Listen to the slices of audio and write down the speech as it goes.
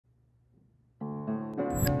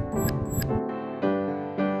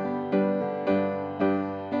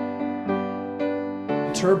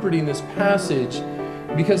interpreting this passage,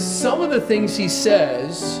 because some of the things he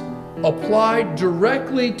says apply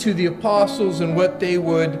directly to the apostles and what they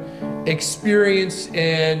would experience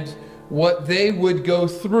and what they would go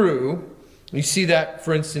through. You see that,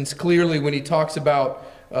 for instance, clearly when he talks about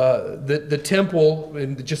the temple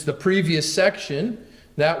in just the previous section.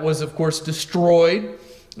 That was, of course, destroyed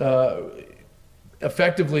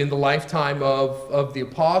effectively in the lifetime of the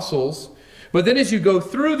apostles. But then as you go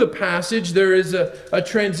through the passage, there is a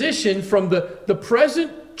transition from the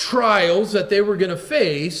present trials that they were going to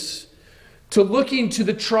face to looking to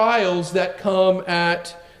the trials that come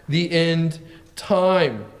at the end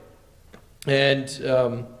time. And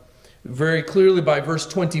very clearly by verse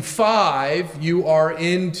 25, you are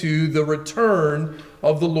into the return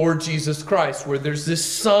of the Lord Jesus Christ, where there's this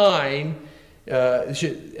sign,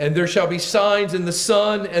 and there shall be signs in the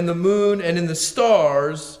sun and the moon and in the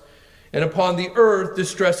stars, and upon the earth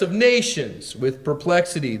distress of nations, with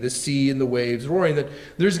perplexity, the sea and the waves roaring. That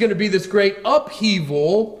there's going to be this great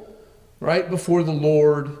upheaval right before the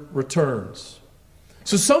Lord returns.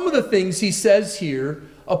 So some of the things he says here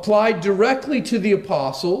apply directly to the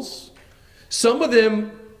apostles. Some of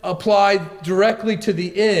them apply directly to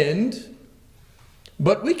the end.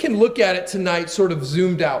 But we can look at it tonight sort of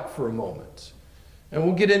zoomed out for a moment. And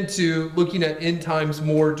we'll get into looking at end times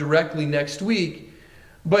more directly next week.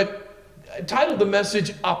 But I titled the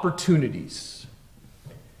message, Opportunities.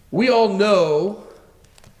 We all know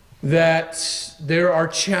that there are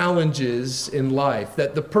challenges in life,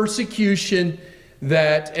 that the persecution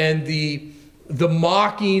and the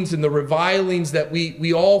mockings and the revilings that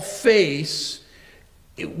we all face,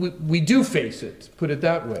 we do face it, put it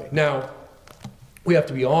that way. Now, we have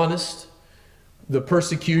to be honest. The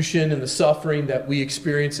persecution and the suffering that we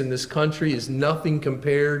experience in this country is nothing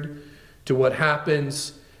compared to what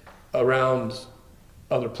happens around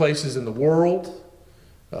other places in the world.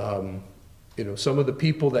 Some of the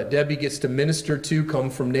people that Debbie gets to minister to come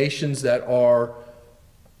from nations that are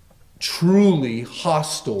truly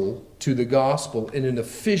hostile to the gospel in an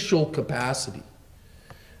official capacity.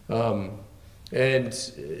 That's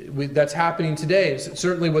happening today. It's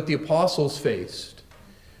certainly what the apostles faced.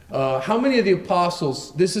 How many of the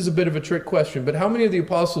apostles, this is a bit of a trick question, but how many of the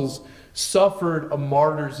apostles suffered a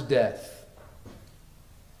martyr's death?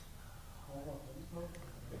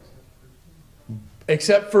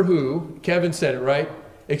 Except for who? Kevin said it, right?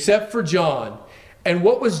 Except for John. And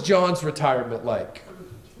what was John's retirement like?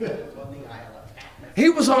 He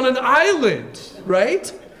was on an island, right?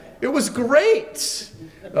 It was great.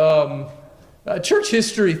 Church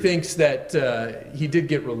history thinks that he did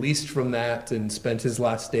get released from that and spent his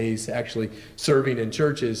last days actually serving in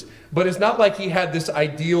churches. But it's not like he had this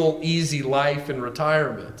ideal, easy life in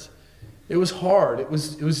retirement. It was hard. It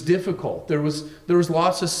was difficult. There was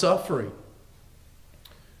lots of suffering.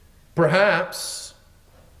 Perhaps,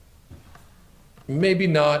 maybe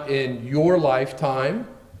not in your lifetime,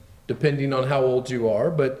 depending on how old you are,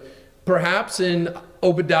 but perhaps in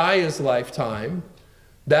Obadiah's lifetime,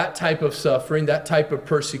 that type of suffering, that type of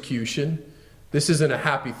persecution, this isn't a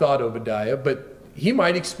happy thought, Obadiah, but he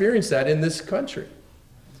might experience that in this country.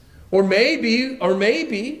 Or maybe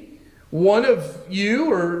one of you,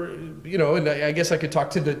 or, and I guess I could talk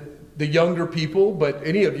to the younger people, but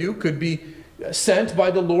any of you could be sent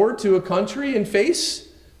by the Lord to a country and face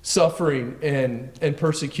suffering and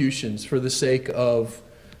persecutions for the sake of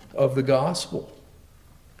the gospel.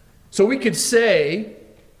 So we could say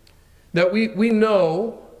that we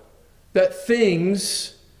know that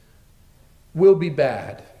things will be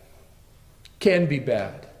bad, can be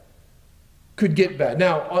bad, could get bad.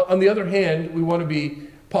 Now, on the other hand, we want to be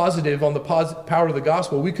positive on the power of the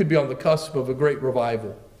gospel. We could be on the cusp of a great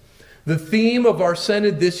revival. The theme of our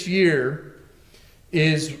Synod this year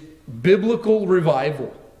is biblical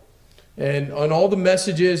revival. And all the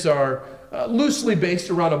messages are loosely based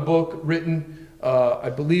around a book written, I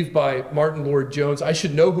believe, by Martin Lloyd-Jones. I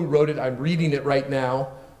should know who wrote it. I'm reading it right now.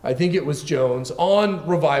 I think it was Jones, on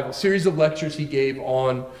revival. Series of lectures he gave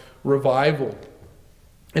on revival.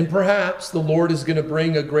 And perhaps the Lord is going to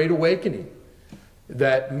bring a great awakening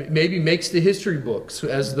that maybe makes the history books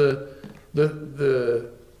as the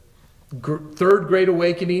third great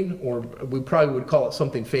awakening, or we probably would call it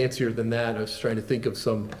something fancier than that. I was trying to think of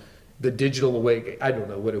the digital awakening. I don't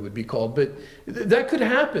know what it would be called, but that could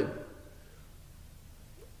happen.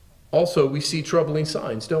 Also, we see troubling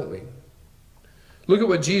signs, don't we? Look at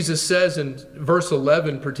what Jesus says in verse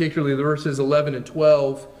 11, particularly the verses 11 and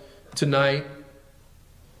 12 tonight.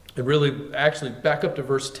 And really, actually, back up to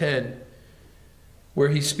verse 10, where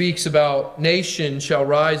he speaks about nation shall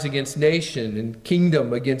rise against nation and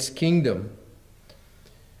kingdom against kingdom.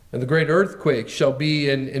 And the great earthquake shall be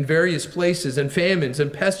in various places, and famines,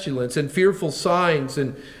 and pestilence, and fearful signs,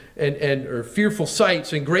 or fearful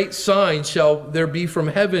sights, and great signs shall there be from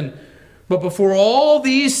heaven. But before all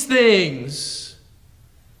these things,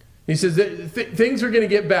 he says that things are going to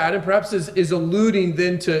get bad, and perhaps is alluding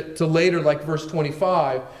then to later, like verse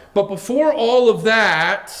 25. But before all of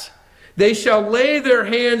that, they shall lay their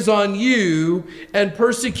hands on you and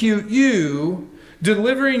persecute you,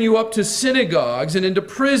 delivering you up to synagogues and into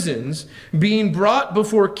prisons, being brought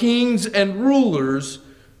before kings and rulers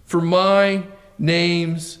for my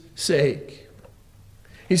name's sake.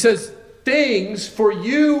 He says, things for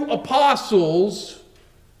you apostles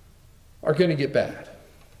are going to get bad.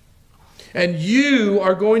 And you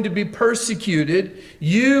are going to be persecuted.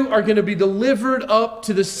 You are going to be delivered up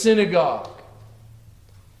to the synagogue.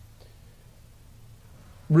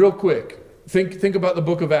 Real quick, think about the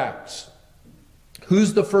book of Acts.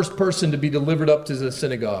 Who's the first person to be delivered up to the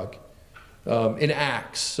synagogue in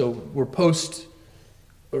Acts? So we're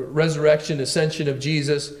post-resurrection, ascension of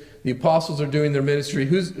Jesus. The apostles are doing their ministry.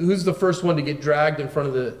 Who's the first one to get dragged in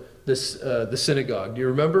front of the synagogue? Do you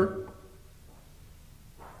remember?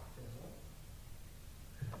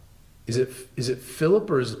 Is it Philip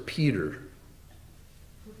or is it Peter?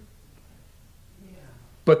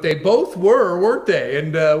 But they both were, weren't they?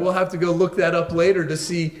 And we'll have to go look that up later to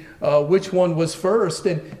see which one was first.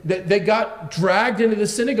 And they got dragged into the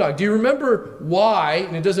synagogue. Do you remember why?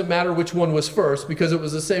 And it doesn't matter which one was first, because it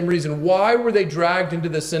was the same reason. Why were they dragged into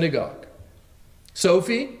the synagogue?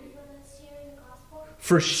 Sophie?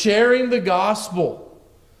 For sharing the gospel.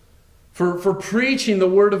 For preaching the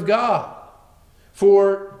word of God.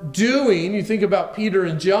 For doing, you think about Peter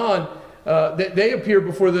and John, they appear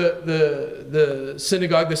before the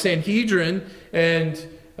synagogue, the Sanhedrin, and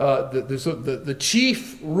the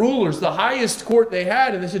chief rulers, the highest court they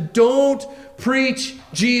had, and they said, don't preach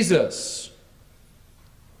Jesus.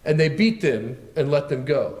 And they beat them and let them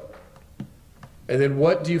go. And then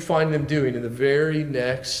what do you find them doing in the very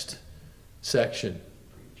next section?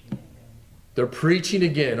 They're preaching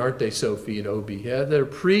again, aren't they, Sophie and Obi? Yeah, they're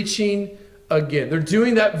preaching again. They're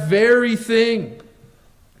doing that very thing.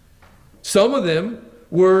 Some of them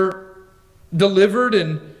were delivered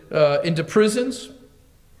into prisons.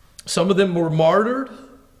 Some of them were martyred.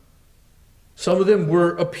 Some of them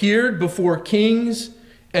appeared before kings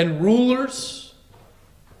and rulers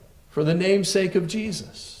for the namesake of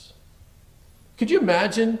Jesus. Could you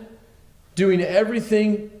imagine doing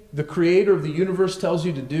everything the Creator of the universe tells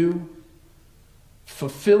you to do,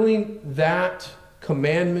 fulfilling that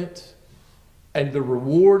commandment, and the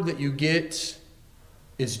reward that you get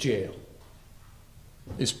is jail?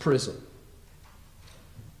 Is prison.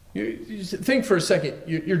 You think for a second.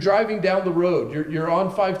 You're driving down the road. You're on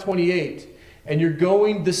 528, and you're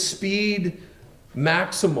going the speed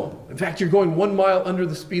maximum. In fact, you're going 1 mile under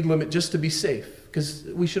the speed limit just to be safe, because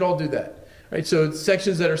we should all do that, right? So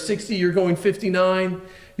sections that are 60, you're going 59.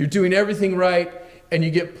 You're doing everything right, and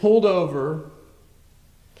you get pulled over,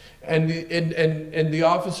 and the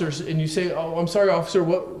officers, and you say, "Oh, I'm sorry, officer.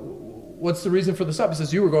 What's the reason for the stop?" He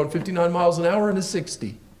says, "You were going 59 miles an hour into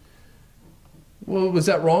 60. Well, was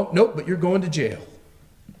that wrong? Nope, but you're going to jail.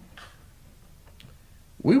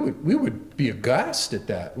 We would be aghast at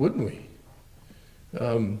that, wouldn't we?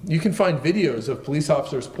 You can find videos of police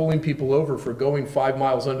officers pulling people over for going 5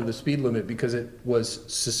 miles under the speed limit because it was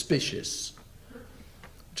suspicious,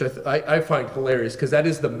 which I find hilarious, because that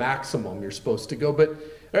is the maximum you're supposed to go. But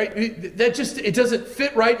right, it doesn't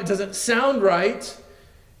fit right. It doesn't sound right.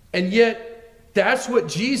 And yet, that's what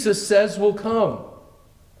Jesus says will come.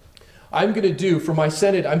 I'm going to do, for my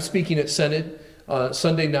Synod, I'm speaking at Synod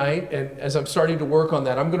Sunday night, and as I'm starting to work on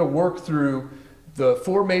that, I'm going to work through the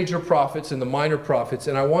 4 major prophets and the minor prophets,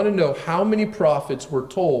 and I want to know how many prophets were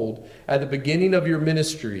told at the beginning of your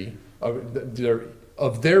ministry,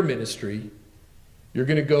 of their ministry, you're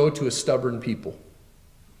going to go to a stubborn people.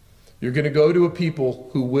 You're going to go to a people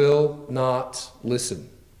who will not listen.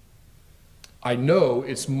 I know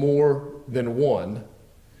it's more than one.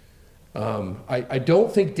 I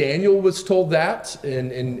don't think Daniel was told that,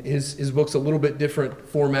 and his book's a little bit different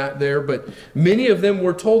format there, but many of them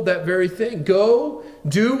were told that very thing. Go,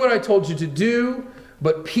 do what I told you to do,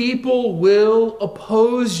 but people will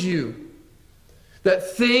oppose you.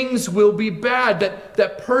 That things will be bad,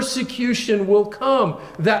 that persecution will come,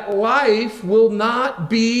 that life will not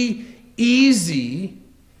be easy.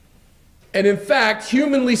 And in fact,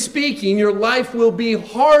 humanly speaking, your life will be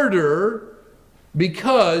harder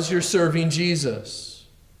because you're serving Jesus.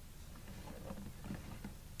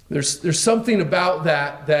 There's something about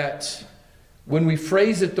that when we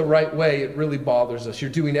phrase it the right way, it really bothers us.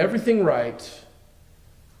 You're doing everything right,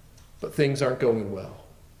 but things aren't going well.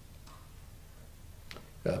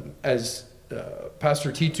 As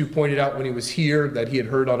Pastor T2 pointed out when he was here, that he had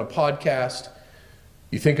heard on a podcast,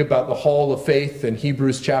 you think about the hall of faith in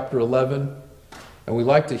Hebrews chapter 11, and we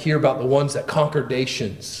like to hear about the ones that conquered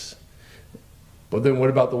nations. But then what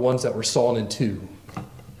about the ones that were sawn in two?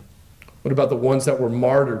 What about the ones that were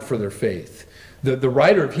martyred for their faith? The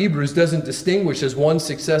writer of Hebrews doesn't distinguish as one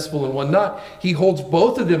successful and one not. He holds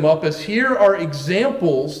both of them up as here are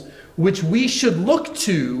examples which we should look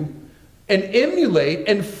to and emulate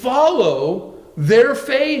and follow their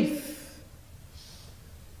faith.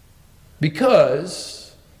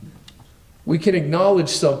 Because we can acknowledge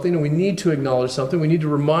something, and we need to acknowledge something. We need to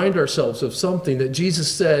remind ourselves of something that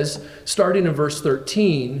Jesus says, starting in verse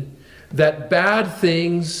 13, that bad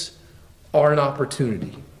things are an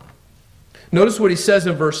opportunity. Notice what he says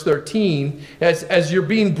in verse 13. As you're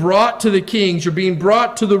being brought to the kings, you're being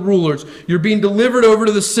brought to the rulers, you're being delivered over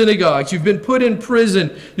to the synagogues, you've been put in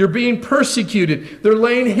prison, you're being persecuted, they're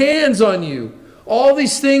laying hands on you. All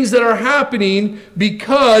these things that are happening,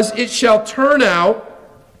 because it shall turn out,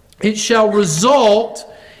 it shall result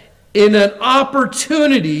in an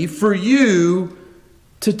opportunity for you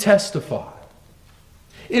to testify.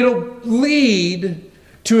 It'll lead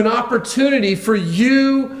to an opportunity for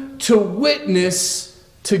you to witness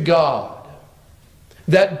to God.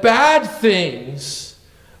 That bad things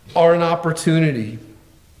are an opportunity.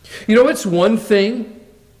 You know, it's one thing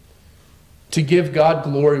to give God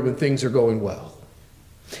glory when things are going well.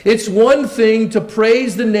 It's one thing to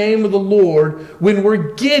praise the name of the Lord when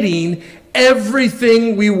we're getting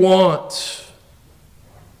everything we want.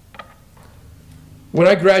 When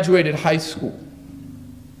I graduated high school,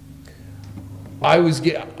 I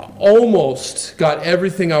almost got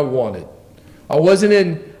everything I wanted. I wasn't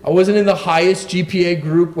in the highest GPA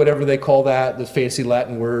group, whatever they call that, the fancy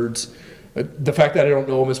Latin words. The fact that I don't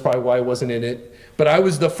know them is probably why I wasn't in it. But I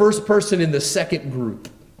was the first person in the second group.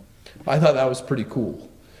 I thought that was pretty cool.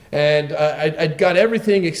 And I got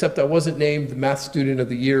everything except I wasn't named the math student of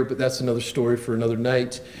the year, but that's another story for another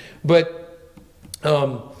night. But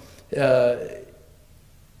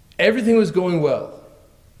everything was going well.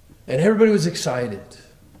 And everybody was excited.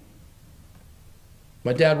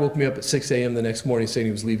 My dad woke me up at 6 a.m. the next morning saying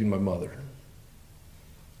he was leaving my mother.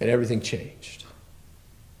 And everything changed.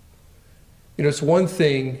 You know, it's one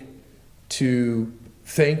thing to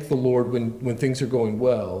thank the Lord when things are going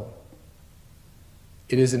well.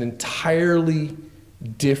 It is an entirely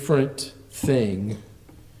different thing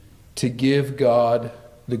to give God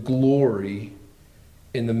the glory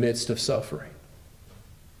in the midst of suffering.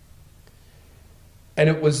 And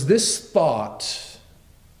it was this thought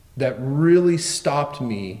that really stopped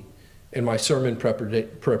me in my sermon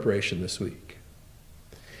preparation this week.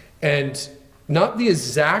 And not the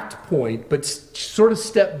exact point, but sort of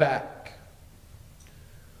step back.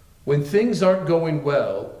 When things aren't going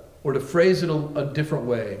well, or to phrase it a different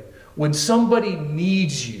way, when somebody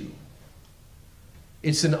needs you,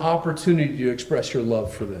 it's an opportunity to express your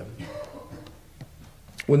love for them.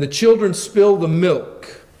 When the children spill the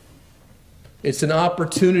milk, it's an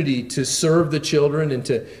opportunity to serve the children and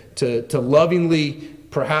to lovingly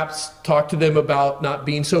perhaps talk to them about not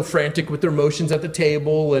being so frantic with their emotions at the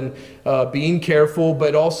table and being careful,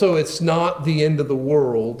 but also it's not the end of the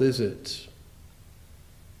world, is it?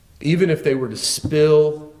 Even if they were to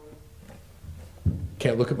spill,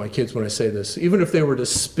 can't look at my kids when I say this, even if they were to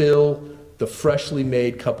spill the freshly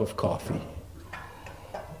made cup of coffee.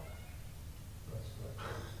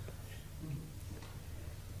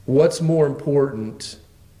 What's more important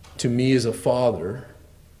to me as a father,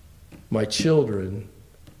 my children,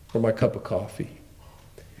 or my cup of coffee?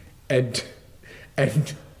 And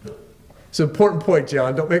it's an important point,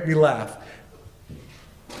 John. Don't make me laugh.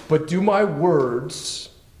 But do my words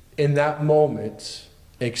in that moment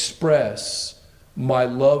express my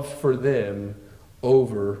love for them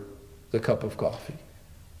over the cup of coffee?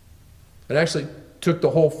 And actually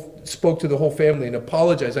spoke to the whole family and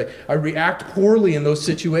apologized. I react poorly in those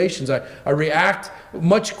situations. I react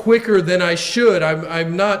much quicker than I should.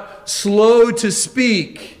 I'm not slow to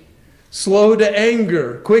speak, slow to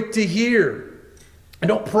anger, quick to hear. I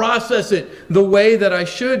don't process it the way that I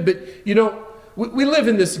should. But, you know, we live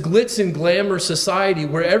in this glitz and glamour society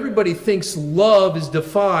where everybody thinks love is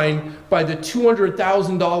defined by the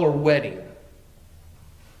 $200,000 wedding.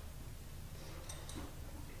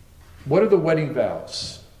 What are the wedding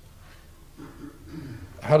vows?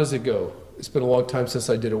 How does it go? It's been a long time since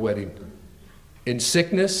I did a wedding. In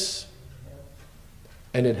sickness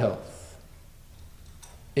and in health.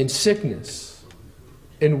 In sickness,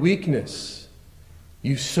 in weakness,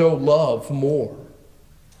 you sow love more.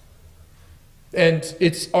 And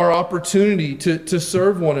it's our opportunity to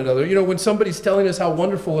serve one another. You know, when somebody's telling us how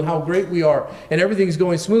wonderful and how great we are and everything's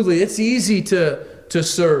going smoothly, it's easy to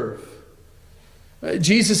serve.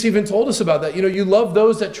 Jesus even told us about that. You know, you love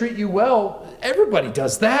those that treat you well. Everybody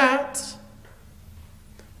does that.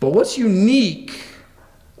 But what's unique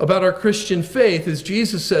about our Christian faith is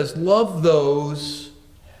Jesus says, love those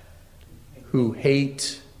who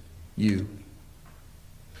hate you.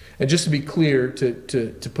 And just to be clear,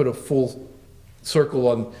 to put a full circle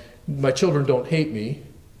on, my children don't hate me.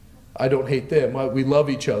 I don't hate them. We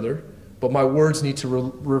love each other. But my words need to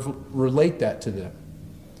relate that to them.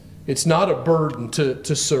 It's not a burden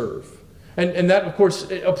to serve. And that, of course,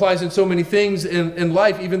 applies in so many things in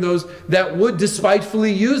life, even those that would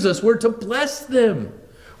despitefully use us. We're to bless them.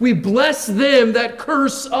 We bless them that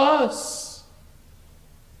curse us.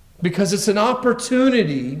 Because it's an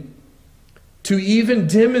opportunity to even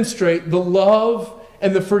demonstrate the love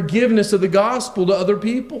and the forgiveness of the gospel to other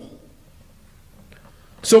people.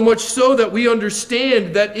 So much so that we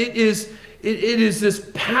understand that it is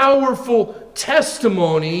this powerful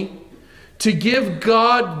testimony to give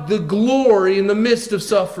God the glory in the midst of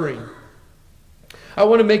suffering. I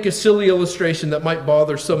want to make a silly illustration that might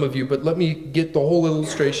bother some of you, but let me get the whole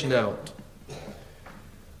illustration out.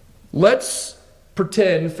 Let's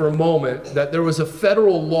pretend for a moment that there was a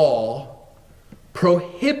federal law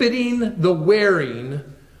prohibiting the wearing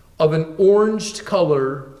of an orange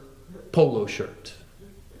color polo shirt.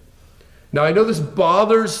 Now, I know this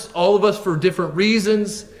bothers all of us for different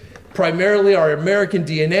reasons. Primarily our American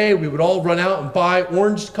DNA, we would all run out and buy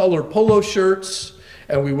orange color polo shirts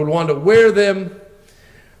and we would want to wear them.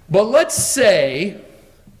 But let's say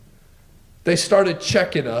they started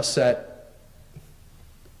checking us at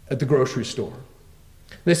the grocery store.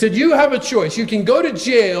 They said, you have a choice. You can go to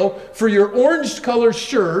jail for your orange color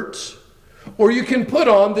shirt, or you can put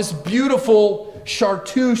on this beautiful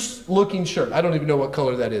chartreuse looking shirt. I don't even know what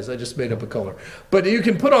color that is. I just made up a color. But you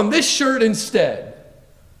can put on this shirt instead.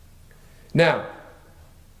 Now,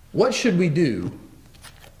 what should we do?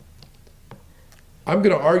 I'm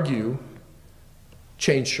going to argue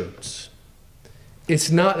change shirts.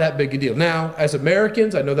 It's not that big a deal. Now, as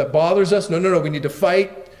Americans, I know that bothers us. No, we need to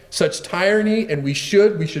fight such tyranny, and we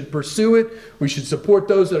should pursue it. We should support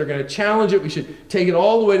those that are going to challenge it. We should take it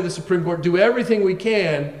all the way to the Supreme Court, do everything we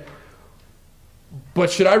can.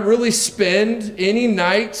 But should I really spend any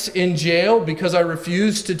nights in jail because I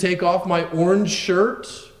refuse to take off my orange shirt?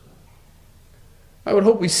 I would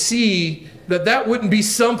hope we see that wouldn't be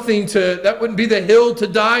that wouldn't be the hill to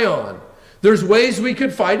die on. There's ways we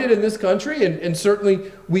could fight it in this country, and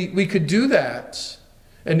certainly we could do that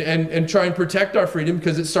and try and protect our freedom,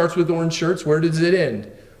 because it starts with orange shirts. Where does it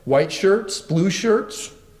end? White shirts? Blue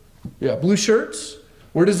shirts? Yeah, blue shirts.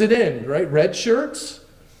 Where does it end, right? Red shirts?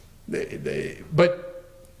 But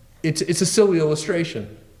it's a silly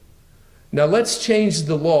illustration. Now let's change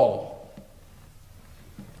the law.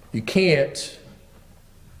 You can't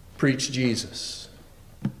preach Jesus.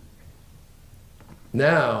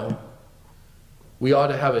 Now we ought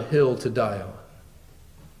to have a hill to die on.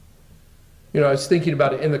 You know, I was thinking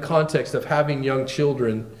about it in the context of having young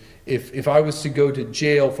children. If I was to go to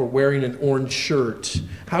jail for wearing an orange shirt,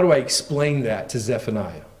 how do I explain that to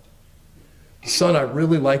Zephaniah? Son, I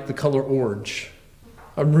really like the color orange.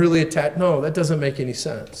 I'm really attached. No, that doesn't make any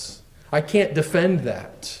sense. I can't defend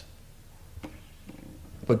that.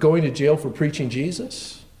 But going to jail for preaching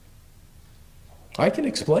Jesus? I can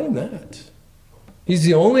explain that. He's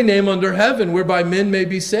the only name under heaven whereby men may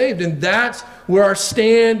be saved. And that's where our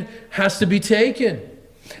stand has to be taken.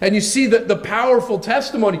 And you see the powerful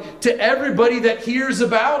testimony to everybody that hears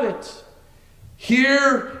about it.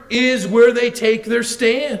 Here is where they take their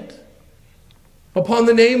stand. Upon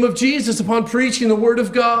the name of Jesus, upon preaching the Word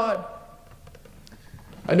of God.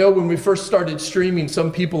 I know when we first started streaming,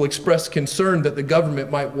 some people expressed concern that the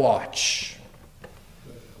government might watch.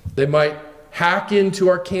 They might hack into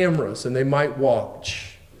our cameras and they might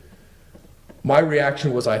watch. My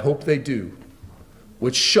reaction was, I hope they do,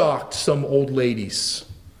 which shocked some old ladies.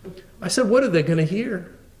 I said, what are they going to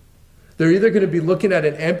hear? They're either going to be looking at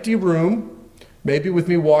an empty room, maybe with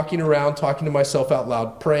me walking around talking to myself out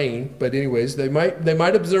loud praying, but anyways, they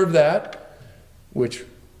might observe that, which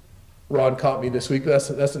Ron caught me this week. That's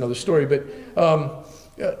another story. But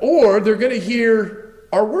or they're going to hear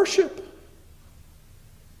our worship.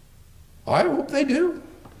 I hope they do.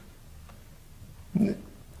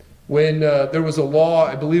 When there was a law,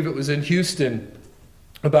 I believe it was in Houston,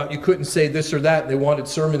 about you couldn't say this or that, and they wanted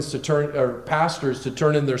pastors to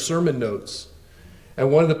turn in their sermon notes.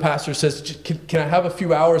 And one of the pastors says, can I have a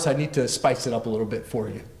few hours? I need to spice it up a little bit for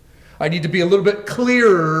you. I need to be a little bit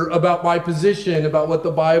clearer about my position, about what the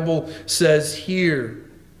Bible says here.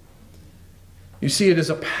 You see, it is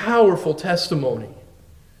a powerful testimony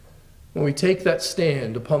when we take that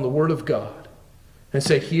stand upon the Word of God and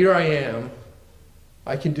say, here I am,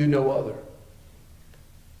 I can do no other.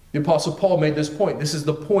 The Apostle Paul made this point. This is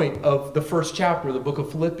the point of the first chapter of the book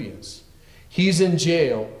of Philippians. He's in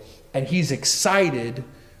jail and he's excited,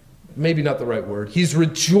 maybe not the right word, he's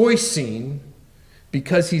rejoicing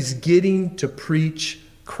because he's getting to preach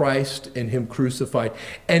Christ and Him crucified.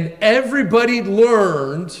 And everybody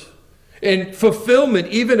learned in fulfillment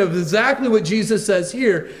even of exactly what Jesus says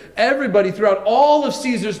here. Everybody throughout all of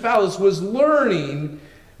Caesar's palace was learning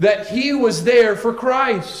that he was there for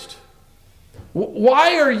Christ.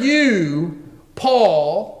 Why are you,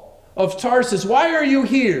 Paul of Tarsus, why are you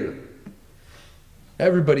here?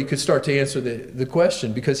 Everybody could start to answer the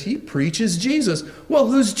question, because he preaches Jesus. Well,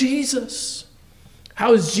 who's Jesus?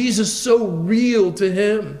 How is Jesus so real to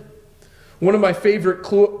him? One of my favorite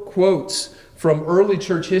quotes from early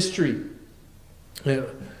church history,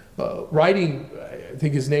 writing, I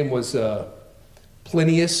think his name was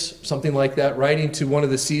Plinius, something like that, writing to one of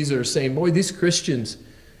the Caesars saying, boy, these Christians,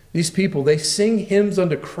 these people, they sing hymns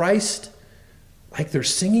unto Christ like they're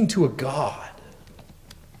singing to a God.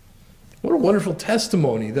 What a wonderful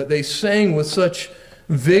testimony that they sang with such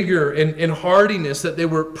vigor and hardiness, that they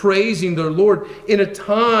were praising their Lord in a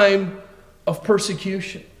time of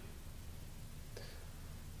persecution.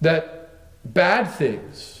 That bad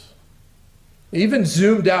things, even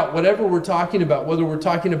zoomed out, whatever we're talking about, whether we're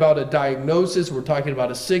talking about a diagnosis, we're talking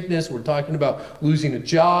about a sickness, we're talking about losing a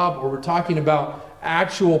job, or we're talking about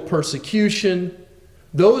actual persecution,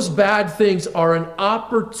 those bad things are an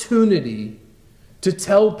opportunity to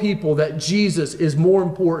tell people that Jesus is more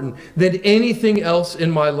important than anything else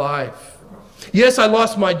in my life. Yes, I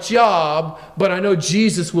lost my job, but I know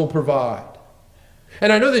Jesus will provide.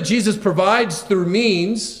 And I know that Jesus provides through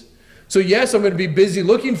means. So yes, I'm going to be busy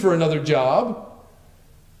looking for another job,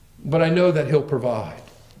 but I know that He'll provide.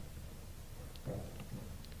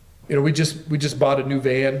 You know, we just bought a new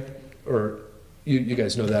van, or you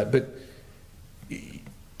guys know that, but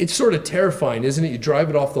it's sort of terrifying, isn't it? You drive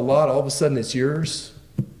it off the lot, all of a sudden it's yours.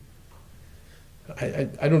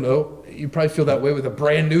 I don't know. You probably feel that way with a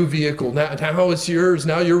brand new vehicle. Now it's yours.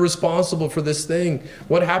 Now you're responsible for this thing.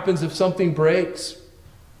 What happens if something breaks?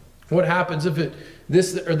 What happens if it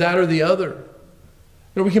this or that or the other?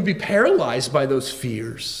 You know, we can be paralyzed by those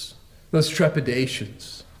fears, those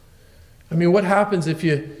trepidations. I mean, what happens if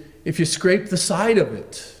you scrape the side of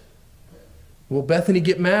it? Will Bethany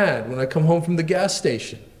get mad when I come home from the gas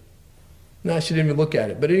station? No, she didn't even look at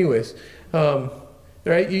it. But anyways,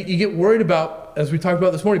 right? You get worried about, as we talked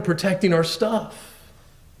about this morning, protecting our stuff.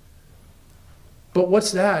 But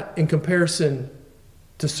what's that in comparison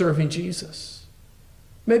to serving Jesus?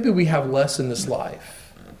 Maybe we have less in this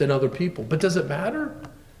life than other people, but does it matter?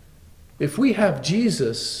 If we have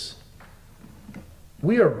Jesus,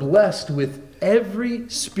 we are blessed with every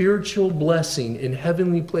spiritual blessing in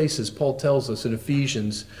heavenly places, Paul tells us in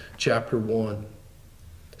Ephesians chapter 1.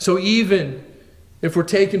 So even if we're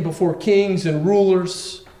taken before kings and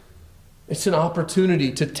rulers, it's an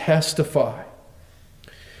opportunity to testify.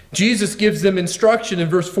 Jesus gives them instruction in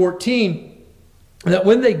verse 14 that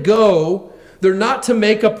when they go, they're not to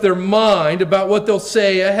make up their mind about what they'll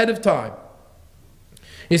say ahead of time.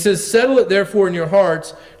 He says, settle it therefore in your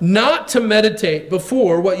hearts, not to meditate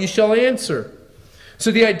before what you shall answer. So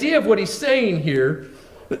the idea of what he's saying here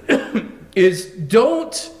is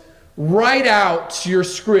don't write out your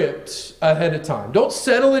script ahead of time. Don't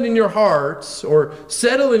settle it in your hearts, or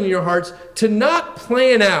settle in your hearts to not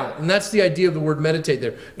plan out. And that's the idea of the word meditate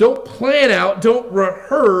there. Don't plan out, don't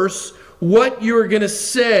rehearse what you're going to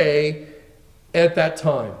say at that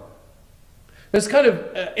time. There's kind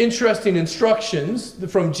of interesting instructions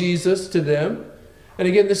from Jesus to them. And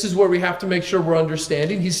again, this is where we have to make sure we're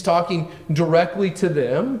understanding. He's talking directly to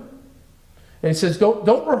them. And he says,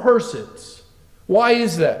 don't rehearse it. Why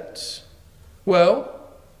is that? Well,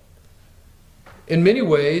 in many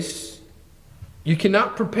ways, you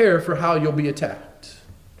cannot prepare for how you'll be attacked.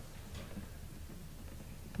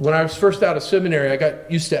 When I was first out of seminary, I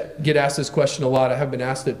used to get asked this question a lot. I haven't been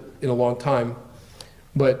asked it in a long time.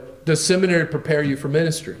 But does seminary prepare you for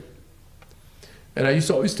ministry? And I used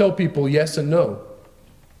to always tell people yes and no.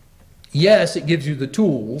 Yes, it gives you the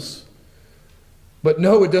tools. But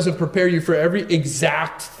no, it doesn't prepare you for every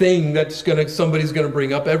exact thing that somebody's going to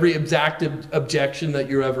bring up, every exact objection that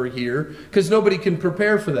you ever hear, because nobody can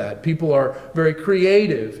prepare for that. People are very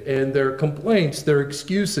creative, and their complaints, their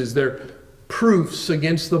excuses, their proofs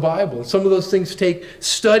against the Bible. Some of those things take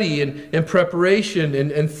study and preparation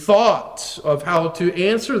and thought of how to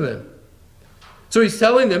answer them. So he's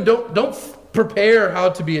telling them, don't prepare how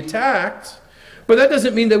to be attacked. But that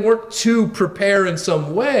doesn't mean they weren't to prepare in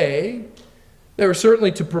some way. They were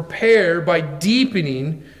certainly to prepare by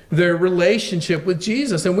deepening their relationship with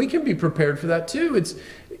Jesus. And we can be prepared for that too. It's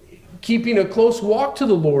keeping a close walk to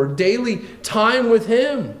the Lord, daily time with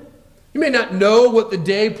Him. You may not know what the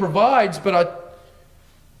day provides, but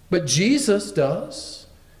Jesus does.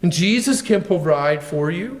 And Jesus can provide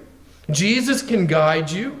for you. Jesus can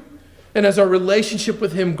guide you. And as our relationship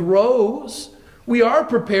with Him grows, we are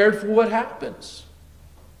prepared for what happens.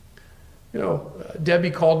 You know,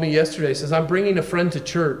 Debbie called me yesterday, says, I'm bringing a friend to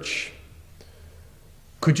church.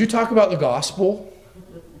 Could you talk about the gospel?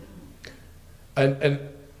 And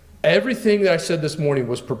everything that I said this morning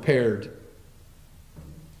was prepared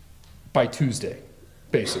by Tuesday,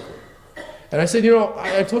 basically. And I said,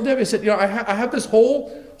 I told Debbie, I said, I have this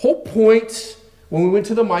whole point when we went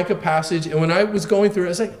to the Micah passage, and when I was going through it, I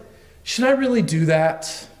was like, should I really do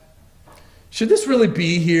that? Should this really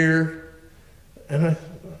be here? And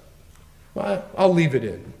I'll leave it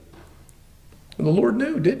in. And the Lord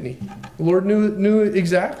knew, didn't He? The Lord knew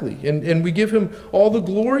exactly. And we give Him all the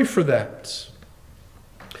glory for that.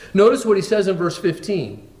 Notice what He says in verse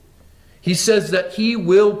 15. He says that He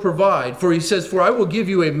will provide. For He says, for I will give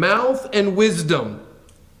you a mouth and wisdom,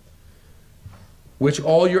 which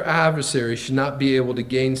all your adversaries should not be able to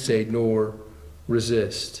gainsay nor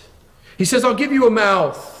resist. He says, I'll give you a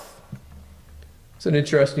mouth. It's an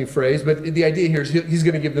interesting phrase, but the idea here is He's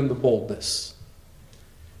going to give them the boldness.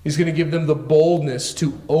 He's going to give them the boldness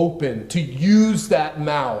to open, to use that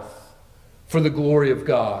mouth for the glory of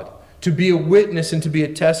God, to be a witness and to be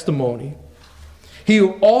a testimony. He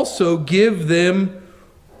will also give them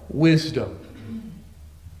wisdom.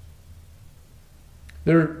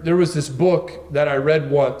 There was this book that I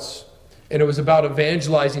read once, and it was about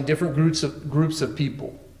evangelizing different groups of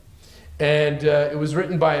people. And it was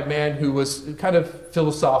written by a man who was kind of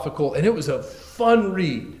philosophical, and it was a fun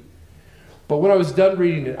read. But when I was done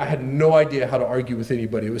reading it, I had no idea how to argue with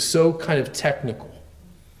anybody. It was so kind of technical.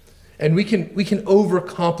 And we can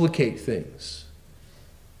overcomplicate things.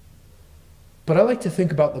 But I like to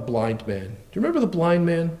think about the blind man. Do you remember the blind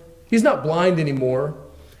man? He's not blind anymore.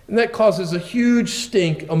 And that causes a huge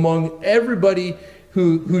stink among everybody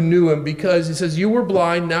who knew him, because he says, you were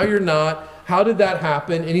blind, now you're not. How did that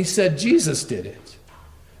happen? And he said, Jesus did it.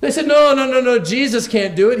 They said, no, Jesus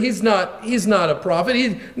can't do it. He's not a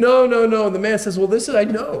prophet. No. And the man says, well, this is, I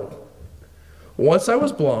know. Once I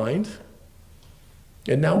was blind,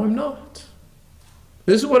 and now I'm not.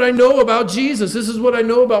 This is what I know about Jesus. This is what I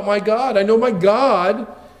know about my God. I know my God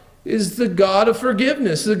is the God of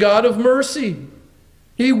forgiveness, the God of mercy.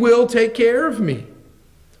 He will take care of me.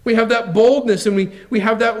 We have that boldness and we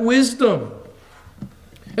have that wisdom.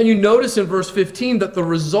 And you notice in verse 15 that the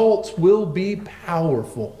results will be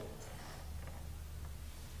powerful.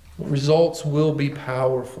 The results will be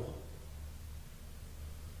powerful.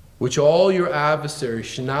 Which all your adversaries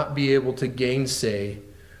should not be able to gainsay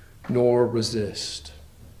nor resist.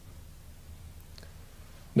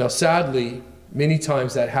 Now, sadly, many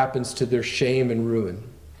times that happens to their shame and ruin.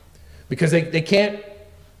 Because they can't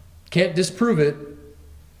disprove it,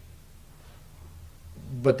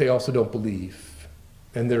 but they also don't believe.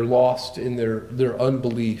 And they're lost in their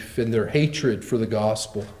unbelief and their hatred for the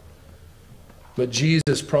gospel. But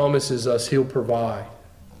Jesus promises us He'll provide.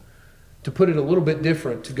 To put it a little bit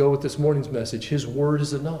different, to go with this morning's message, His word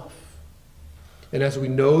is enough. And as we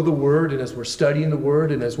know the word, and as we're studying the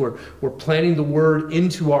word, and as we're planting the word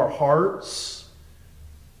into our hearts,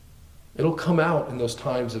 it'll come out in those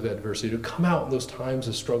times of adversity. It'll come out in those times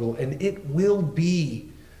of struggle. And it will be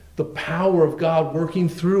the power of God working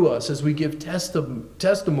through us as we give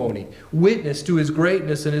testimony, witness to His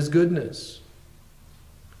greatness and His goodness.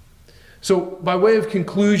 So by way of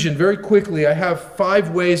conclusion, very quickly, I have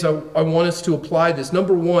 5 ways I want us to apply this.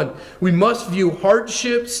 Number 1, we must view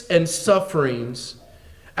hardships and sufferings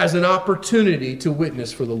as an opportunity to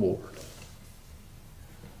witness for the Lord.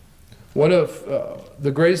 One of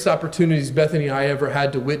the greatest opportunities Bethany and I ever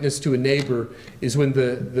had to witness to a neighbor is when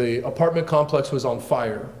the apartment complex was on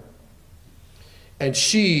fire. And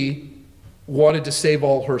she wanted to save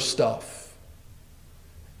all her stuff.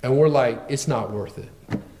 And we're like, it's not worth it.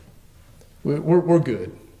 We're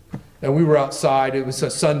good. And we were outside. It was a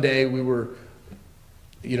Sunday. We were,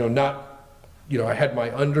 I had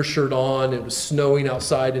my undershirt on. It was snowing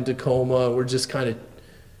outside in Tacoma. We're just kind of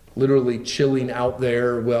literally chilling out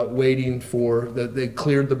there, waiting for they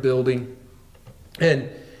cleared the building. And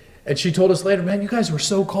she told us later, man, you guys were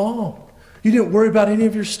so calm. You didn't worry about any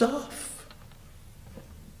of your stuff.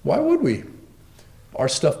 Why would we? Our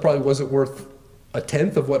stuff probably wasn't worth a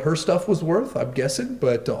tenth of what her stuff was worth, I'm guessing,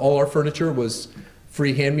 but all our furniture was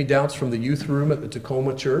free hand-me-downs from the youth room at the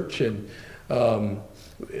Tacoma church, and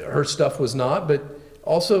her stuff was not. But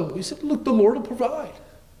also, we said, look, the Lord will provide.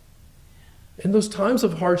 In those times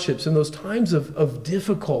of hardships, in those times of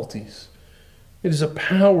difficulties, it is a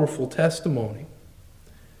powerful testimony.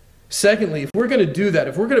 Secondly, if we're going to do that,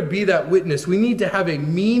 if we're going to be that witness, we need to have a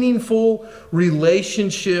meaningful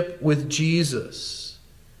relationship with Jesus.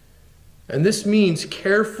 And this means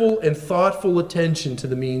careful and thoughtful attention to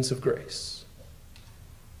the means of grace.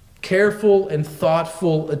 Careful and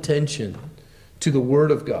thoughtful attention to the Word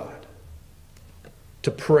of God,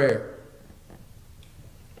 to prayer,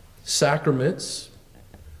 sacraments,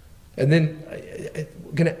 and then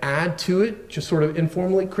I'm going to add to it, just sort of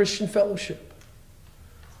informally, Christian fellowship.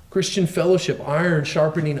 Christian fellowship, iron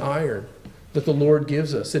sharpening iron, that the Lord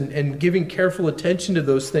gives us, and giving careful attention to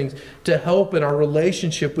those things to help in our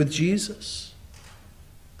relationship with Jesus.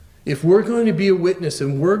 If we're going to be a witness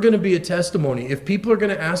and we're going to be a testimony, if people are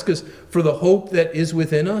going to ask us for the hope that is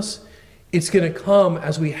within us, it's going to come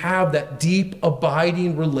as we have that deep,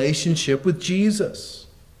 abiding relationship with Jesus.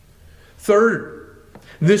 Third,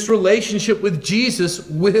 this relationship with Jesus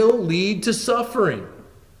will lead to suffering.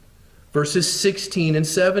 Verses 16 and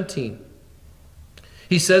 17.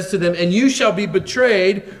 He says to them, "And you shall be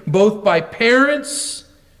betrayed both by parents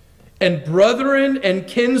and brethren and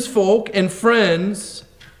kinsfolk and friends,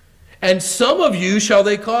 and some of you shall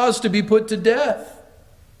they cause to be put to death.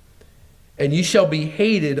 And ye shall be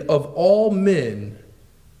hated of all men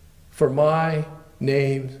for my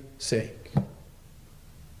name's sake."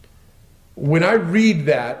 When I read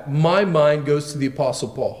that, my mind goes to the Apostle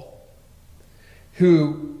Paul,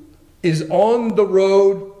 who is on the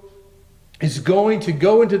road, is going to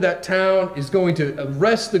go into that town, is going to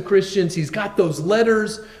arrest the Christians. He's got those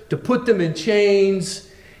letters to put them in chains.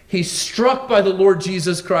 He's struck by the Lord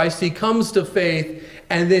Jesus Christ. He comes to faith,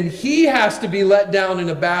 and then he has to be let down in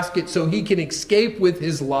a basket so he can escape with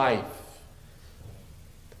his life.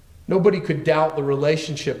 Nobody could doubt the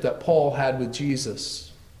relationship that Paul had with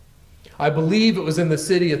Jesus. I believe it was in the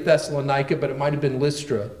city of Thessalonica, but it might have been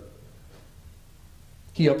Lystra.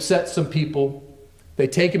 He upset some people. They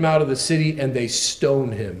take him out of the city and they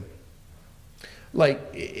stone him.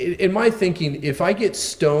 Like, in my thinking, if I get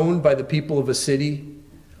stoned by the people of a city,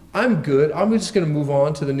 I'm good. I'm just going to move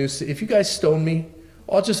on to the new city. If you guys stone me,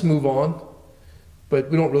 I'll just move on.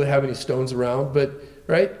 But we don't really have any stones around. But,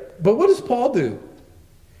 right? But what does Paul do?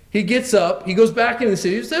 He gets up, he goes back into the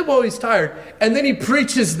city. He said, well, he's tired. And then he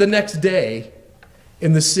preaches the next day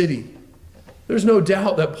in the city. There's no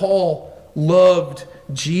doubt that Paul loved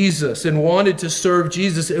Jesus and wanted to serve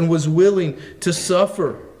Jesus and was willing to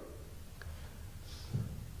suffer.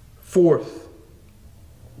 Fourth,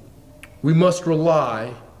 we must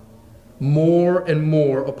rely more and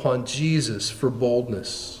more upon Jesus for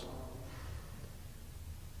boldness.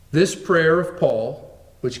 This prayer of Paul,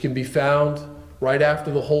 which can be found right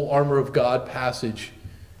after the whole armor of God passage,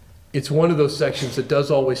 it's one of those sections that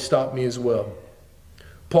does always stop me as well.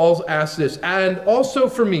 Paul's asked this, and also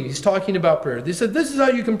for me. He's talking about prayer. He said, this is how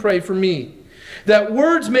you can pray for me. That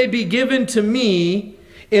words may be given to me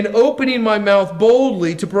in opening my mouth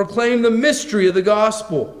boldly to proclaim the mystery of the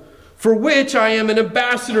gospel, for which I am an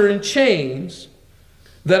ambassador in chains,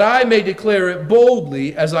 that I may declare it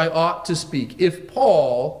boldly as I ought to speak. If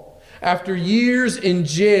Paul, after years in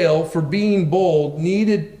jail for being bold,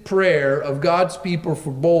 needed prayer of God's people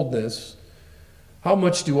for boldness, how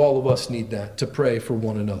much do all of us need that to pray for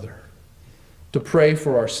one another, to pray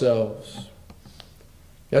for ourselves?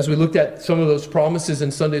 As we looked at some of those promises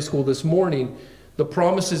in Sunday school this morning, the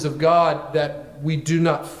promises of God that we do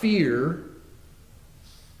not fear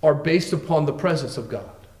are based upon the presence of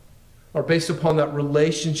God, are based upon that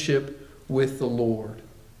relationship with the Lord.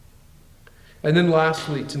 And then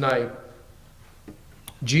lastly tonight,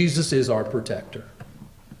 Jesus is our protector.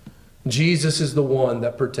 Jesus is the one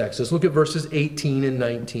that protects us. Look at verses 18 and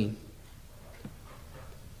 19.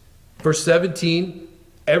 Verse 17,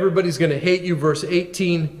 everybody's going to hate you. Verse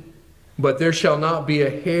 18, but there shall not be a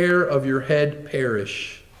hair of your head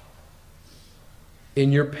perish.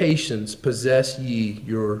 In your patience possess ye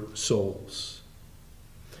your souls.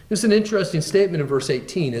 It's an interesting statement in verse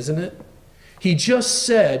 18, isn't it? He just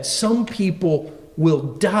said some people will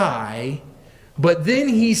die, but then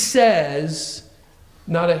he says,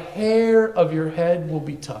 not a hair of your head will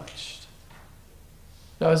be touched.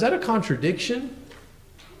 Now, is that a contradiction?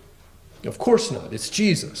 Of course not. It's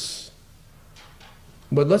Jesus.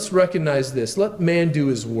 But let's recognize this. Let man do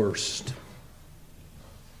his worst.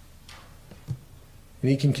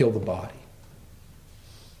 and he can kill the body.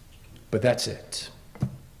 But that's it.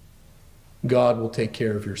 God will take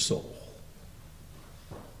care of your soul.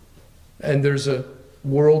 And there's a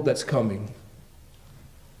world that's coming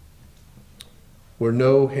where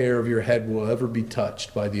no hair of your head will ever be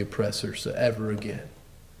touched by the oppressors ever again.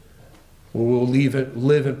 Where we'll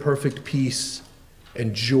live in perfect peace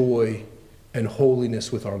and joy and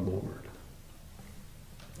holiness with our Lord.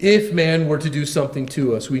 If man were to do something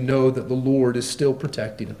to us, we know that the Lord is still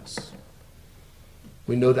protecting us.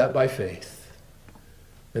 We know that by faith,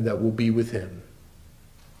 and that we'll be with him.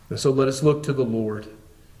 And so let us look to the Lord.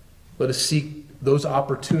 Let us seek those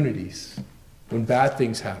opportunities when bad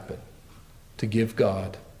things happen to give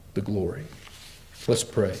God the glory. Let's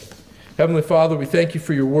pray. Heavenly Father, we thank you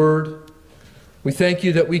for your word. We thank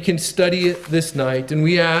you that we can study it this night. And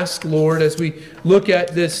we ask, Lord, as we look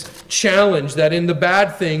at this challenge, that in the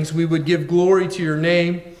bad things we would give glory to your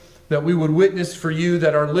name, that we would witness for you,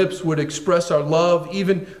 that our lips would express our love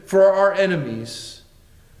even for our enemies.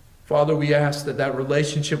 Father, we ask that that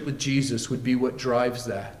relationship with Jesus would be what drives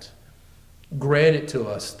that. Grant it to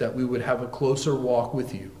us that we would have a closer walk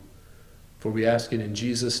with you. For we ask it in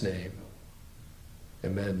Jesus' name.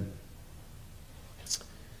 Amen.